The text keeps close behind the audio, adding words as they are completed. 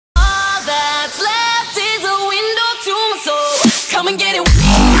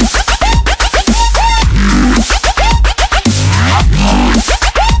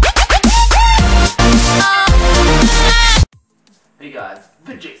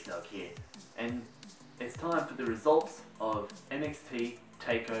TheJaseDawg here, and it's time for the results of NXT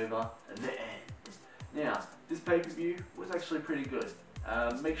TakeOver The End. Now, this pay-per-view was actually pretty good.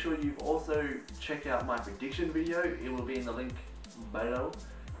 Make sure you've also checked out my prediction video. It will be in the link below.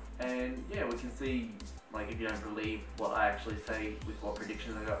 And yeah, we can see, like, if you don't believe what I actually say with what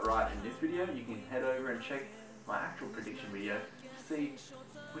predictions I got right in this video, you can head over and check my actual prediction video to see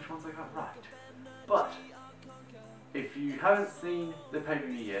which ones I got right. But if you haven't seen the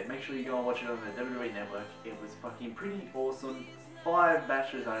pay-per-view yet, make sure you go and watch it on the WWE Network. It was fucking pretty awesome. 5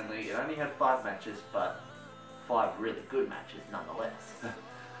 matches only. It only had 5 matches, but 5 really good matches nonetheless.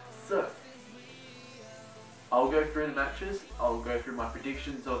 So, I'll go through the matches. I'll go through my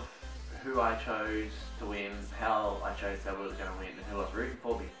predictions of who I chose to win, how I chose who was going to win, and who I was rooting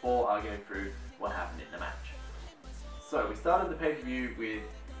for before I go through what happened in the match. So, we started the pay-per-view with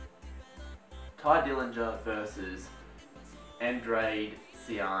Dillinger versus Andrade,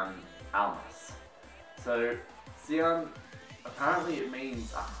 Cien, Almas. So, Cien, apparently it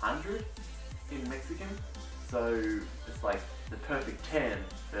means 100 in Mexican. So, it's like the perfect 10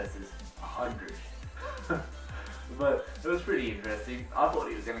 versus 100. But it was pretty interesting. I thought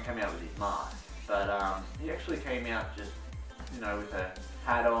he was going to come out with his mask, but he actually came out just, you know, with a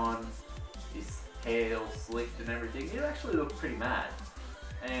hat on, his hair all slicked and everything. He actually looked pretty mad.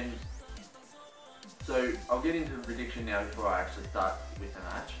 And so I'll get into the prediction now before I actually start with the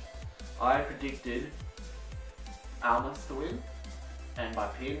match. I predicted Almas to win, and by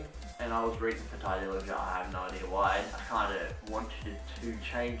pin, and I was rooting for Dillinger. I have no idea why. I kind of wanted to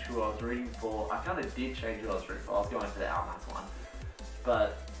change who I was rooting for. I kind of did change who I was rooting for. I was going for the Almas one,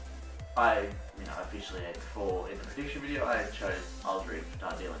 but I, you know, officially before in the prediction video, I was rooting for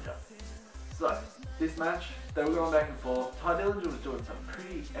Dillinger. So this match, they were going back and forth. Dillinger was doing some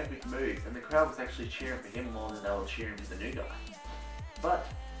pretty epic moves, and the crowd was actually cheering for him more than they were cheering for the new guy. But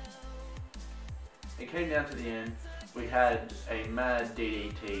it came down to the end. We had a mad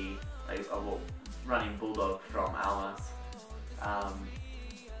DDT, a running bulldog from Almas,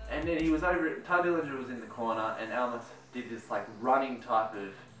 and then he was over. Dillinger was in the corner, and Almas did this like running type of.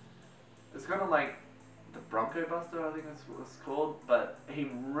 It's kind of like the Bronco Buster, I think that's what it's called. But he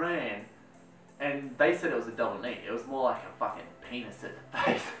ran, and they said it was a double knee. It was more like a fucking penis at the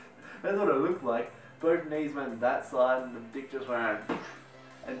face. That's what it looked like. Both knees went that side, and the dick just went around,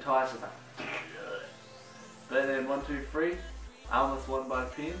 and Ty's was like. But then 1, 2, 3, Almas won by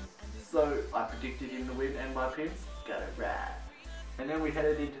pin, so I predicted him to win and by pin, got it right. And then we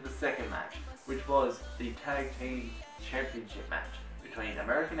headed into the second match, which was the Tag Team Championship match between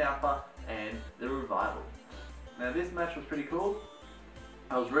American Alpha and The Revival. Now this match was pretty cool.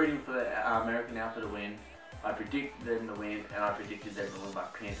 I was rooting for the American Alpha to win, I predicted them to win, and I predicted them to win by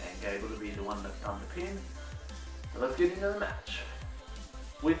pin, and Gable to be the one that done the pin. So let's get into the match.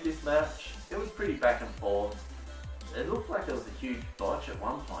 With this match, it was pretty back and forth. It looked like there was a huge botch at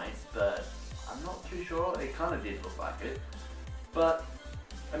one point, but I'm not too sure. It kind of did look like it. But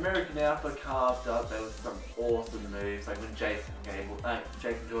American Alpha carved up. There was some awesome moves, like when Jason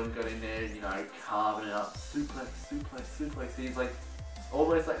Jordan got in there, you know, carving it up, suplex. He's like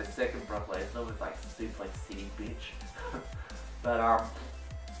almost like the second Brock Lesnar with like suplex city bitch. But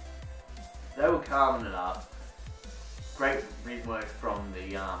they were carving it up. Great ring work from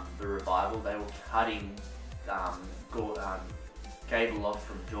the Revival. They were cutting Gable off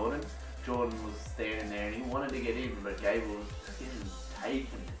from Jordan. Jordan was standing there and he wanted to get in, but Gable was just getting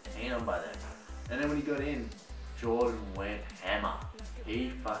taken to town by them. And then when he got in, Jordan went hammer. He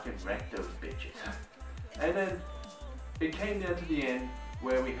fucking wrecked those bitches. And then it came down to the end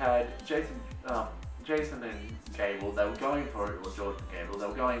where we had Jason and Gable. They were going for it, or Jordan and Gable. They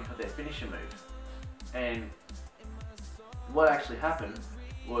were going for their finisher move. And what actually happened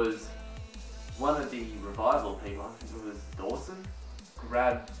was one of the Revival people, I think it was Dawson,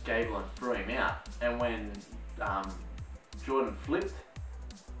 grabbed Gable and threw him out. And when Jordan flipped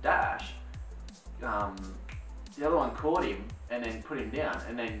Dash, the other one caught him and then put him down.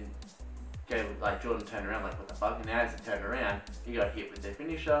 And then Gable, like Jordan turned around like, what the fuck? And as he turned around, he got hit with their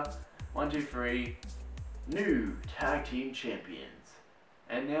finisher. 1, 2, 3, new Tag Team Champions.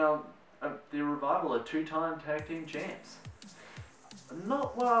 And now the Revival are 2-time Tag Team Champs.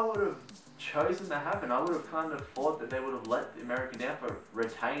 Not what I would have chosen to happen. I would have kind of thought that they would have let the American Alpha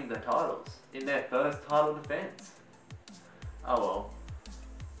retain the titles in their first title defense. Oh well.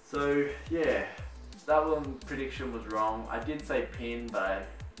 So yeah, that one prediction was wrong. I did say pin, but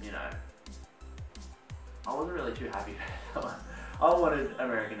you know, I wasn't really too happy with that one. I wanted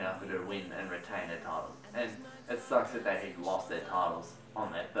American Alpha to win and retain their titles, and it sucks that they had lost their titles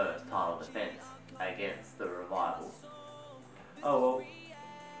on their first title defense against the Revival. Oh well.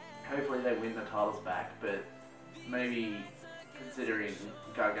 hopefully they win the titles back, but maybe considering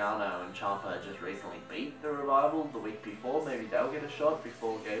Gargano and Ciampa just recently beat the Revival the week before, maybe they'll get a shot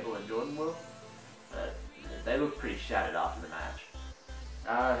before Gable and Jordan will. But they look pretty shattered after the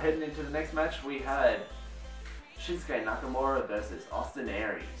match. Heading into the next match, we had Shinsuke Nakamura versus Austin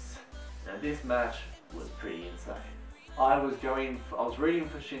Aries. Now this match was pretty insane. I was rooting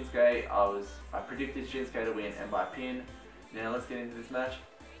for Shinsuke. I predicted Shinsuke to win and by pin. Now let's get into this match.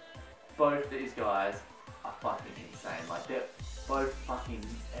 Both these guys are fucking insane. Like, they're both fucking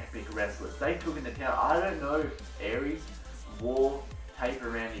epic wrestlers. They took in the town. I don't know if Aries wore tape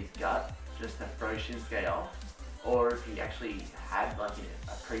around his gut just to throw Shinsuke off, or if he actually had like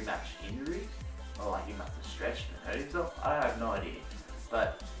a pre-match injury, or like he must have stretched and hurt himself. I have no idea.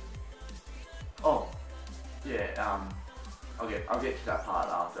 But I'll get to that part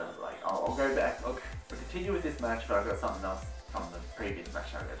after. Like, I'll go back. I'll continue with this match, but I've got something else from the previous match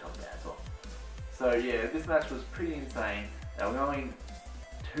I'm going to talk about as well. So yeah, this match was pretty insane. They were going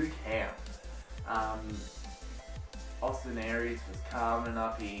to town. Austin Aries was calming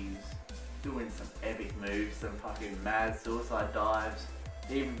up. He's doing some epic moves, some fucking mad suicide dives.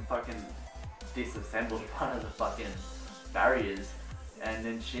 He even fucking disassembled one of the fucking barriers. And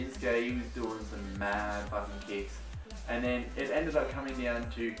then Shinsuke, he was doing some mad fucking kicks. And then it ended up coming down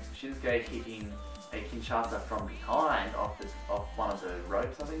to Shinsuke hitting a Kinshasa from behind off one of the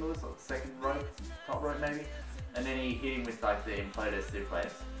ropes, I think it was, or the second rope, top rope maybe. And then he hit him with like the imploder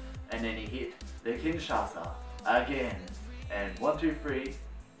suplex. And then he hit the Kinshasa again. And 1, 2, 3,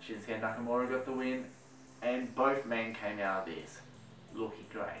 Shinsuke Nakamura got the win. And both men came out of this looking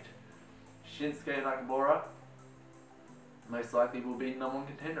great. Shinsuke Nakamura most likely will be #1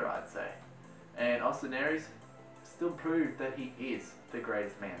 contender, I'd say. And Austin Aries still proved that he is the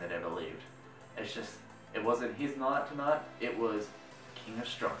greatest man that ever lived. It's just, it wasn't his night tonight, it was King of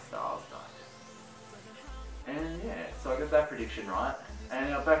Strong Styles night. And yeah, so I got that prediction right. And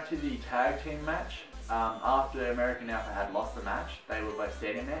now back to the tag team match. After American Alpha had lost the match, they were both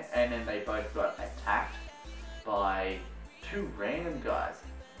standing there, and then they both got attacked by two random guys.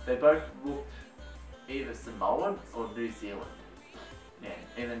 They both looked either Samoan or New Zealand. Yeah,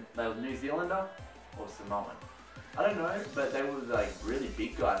 either they were New Zealander or Samoan. I don't know, but they were like really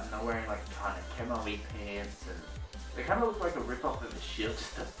big guys, and they're wearing like kind of camo-y pants, and they kind of look like a rip-off of the Shield,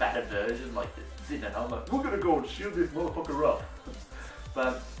 just a fatter version, like sitting at home like, we're gonna go and shield this motherfucker up.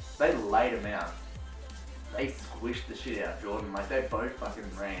 But they laid him out. They squished the shit out of Jordan, like they both fucking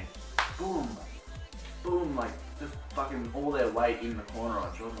ran. Boom, boom, like just fucking all their weight in the corner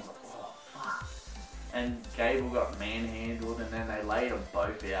on Jordan. Was like, oh fuck. And Gable got manhandled, and then they laid them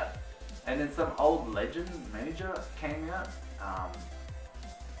both out. And then some old legend manager came out,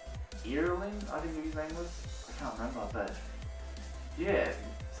 Earling, I think his name was, I can't remember, but yeah,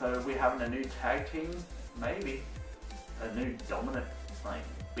 so we're having a new tag team, maybe, a new dominant, like,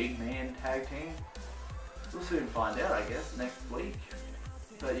 big man tag team. We'll soon find out, I guess, next week.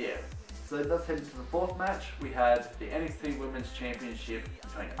 But yeah, so let's head into the fourth match. We had the NXT Women's Championship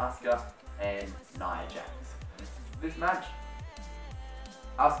between Asuka and Nia Jax. This match,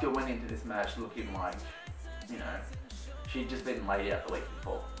 Asuka went into this match looking like, you know, she'd just been laid out the week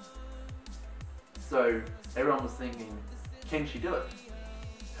before. So everyone was thinking, can she do it?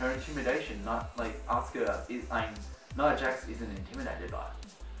 Her intimidation, not like Asuka is, Nia Jax isn't intimidated by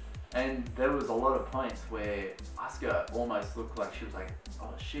it. And there was a lot of points where Asuka almost looked like she was like,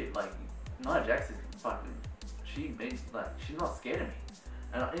 oh shit, like Nia Jax is fucking, she's not scared of me.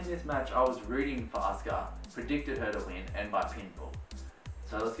 And in this match, I was rooting for Asuka, predicted her to win, and by pinfall.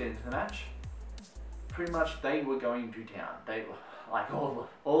 So let's get into the match. Pretty much, they were going to town. They, like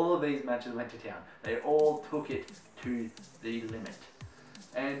all of these matches went to town. They all took it to the limit.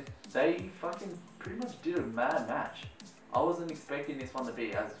 And they fucking pretty much did a mad match. I wasn't expecting this one to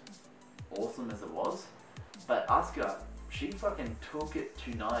be as awesome as it was. But Asuka, she fucking took it to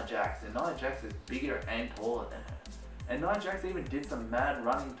Nia Jax. And Nia Jax is bigger and taller than her. And Nia Jax even did some mad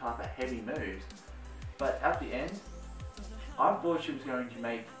running type of heavy moves. But at the end, I thought she was going to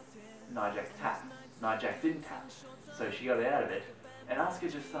make Nia Jax tap. Nia Jax didn't tap, so she got out of it. And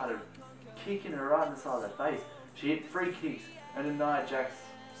Asuka just started kicking her right in the side of the face. She hit 3 kicks, and then Nia Jax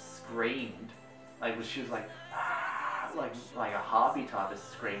screamed. Like, she was like, ah, like a harpy type of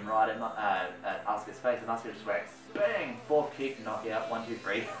scream right at Asuka's face. And Asuka just went, bang, 4th kick, knockout, 1, 2,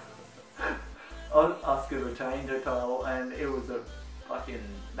 3. Asuka retained her title, and it was a fucking,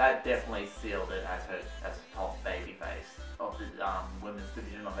 that definitely sealed it as her top babyface of the women's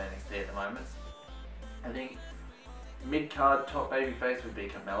division of NXT at the moment. I think mid-card top babyface would be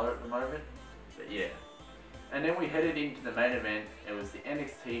Carmella at the moment, but yeah. And then we headed into the main event. It was the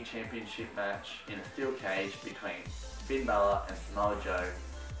NXT Championship match in a steel cage between Finn Balor and Samoa Joe.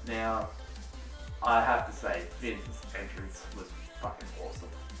 Now, I have to say, Finn's entrance was fucking awesome.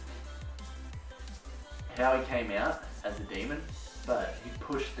 How he came out as a demon, but he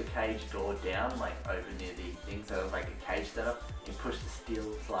pushed the cage door down, like over near the thing, so it was like a cage setup. He pushed the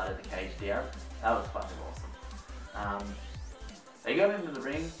steel side of the cage down. That was fucking awesome. They got into the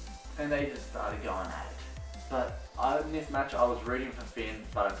ring and they just started going at it. But in this match I was rooting for Finn,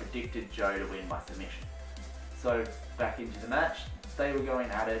 but I predicted Joe to win by submission. So back into the match, they were going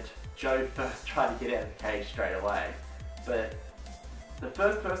at it. Joe first tried to get out of the cage straight away, but the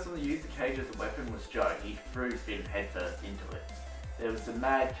first person to use the cage as a weapon was Joe. He threw Finn headfirst into it. There was some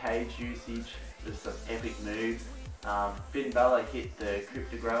mad cage usage, there was some epic moves. Finn Balor hit the coup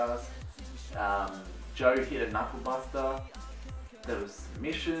de grace. Joe hit a knuckle buster. There was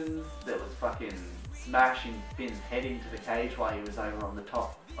submissions. There was fucking smashing Finn's head into the cage while he was over on the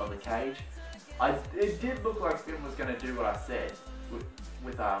top of the cage. It did look like Finn was going to do what I said with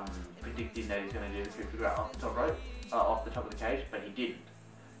predicting that he's going to do the coup de grace off the top rope, off the top of the cage, but he didn't.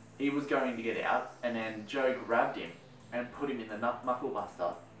 He was going to get out, and then Joe grabbed him and put him in the knuckle buster,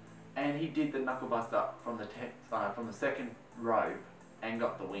 and he did the knuckle buster from the second rope and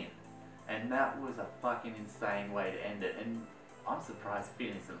got the win. And that was a fucking insane way to end it. And I'm surprised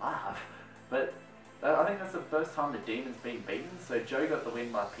Finn isn't alive, but I think that's the first time the Demon's been beaten. So Joe got the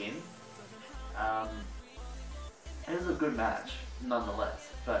win by pin. It was a good match, nonetheless.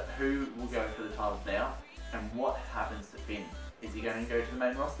 But who will go for the titles now? And what happens to Finn? Is he going to go to the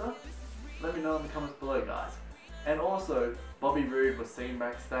main roster? Let me know in the comments below, guys. And also, Bobby Roode was seen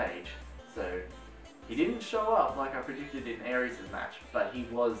backstage. So he didn't show up like I predicted in Aries' match, but he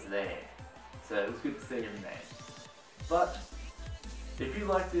was there. So it was good to see him there. But if you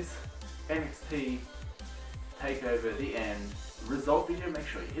like this NXT TakeOver the end result video, make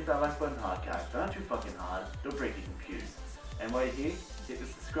sure you hit that like button hard, guys. Don't too fucking hard. Don't break your computers. And while you're here, hit the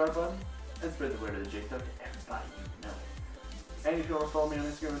subscribe button and spread the word of the TheJaseDawg to everybody you know. And if you want to follow me on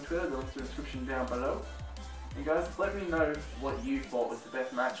Instagram and Twitter, the links in the description down below. And guys, let me know what you thought was the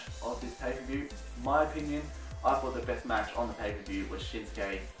best match of this pay-per-view. My opinion, I thought the best match on the pay-per-view was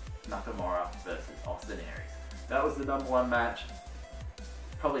Shinsuke Nakamura versus Austin Aries. That was the #1 match,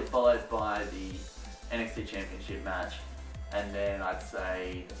 probably followed by the NXT Championship match, and then I'd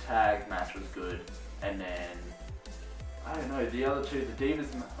say the tag match was good, and then, I don't know, the other two, the Divas,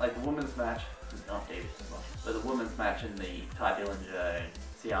 like the women's match, not Divas as well, but the women's match and the Dillinger and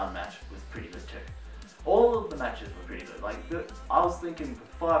Cien match was pretty good too. All of the matches were pretty good. Like, I was thinking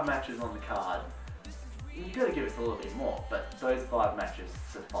 5 matches on the card, you gotta give us a little bit more, but those 5 matches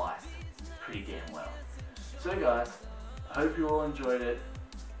sufficed pretty damn well. So guys, I hope you all enjoyed it,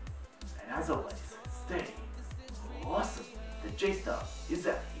 and as always, stay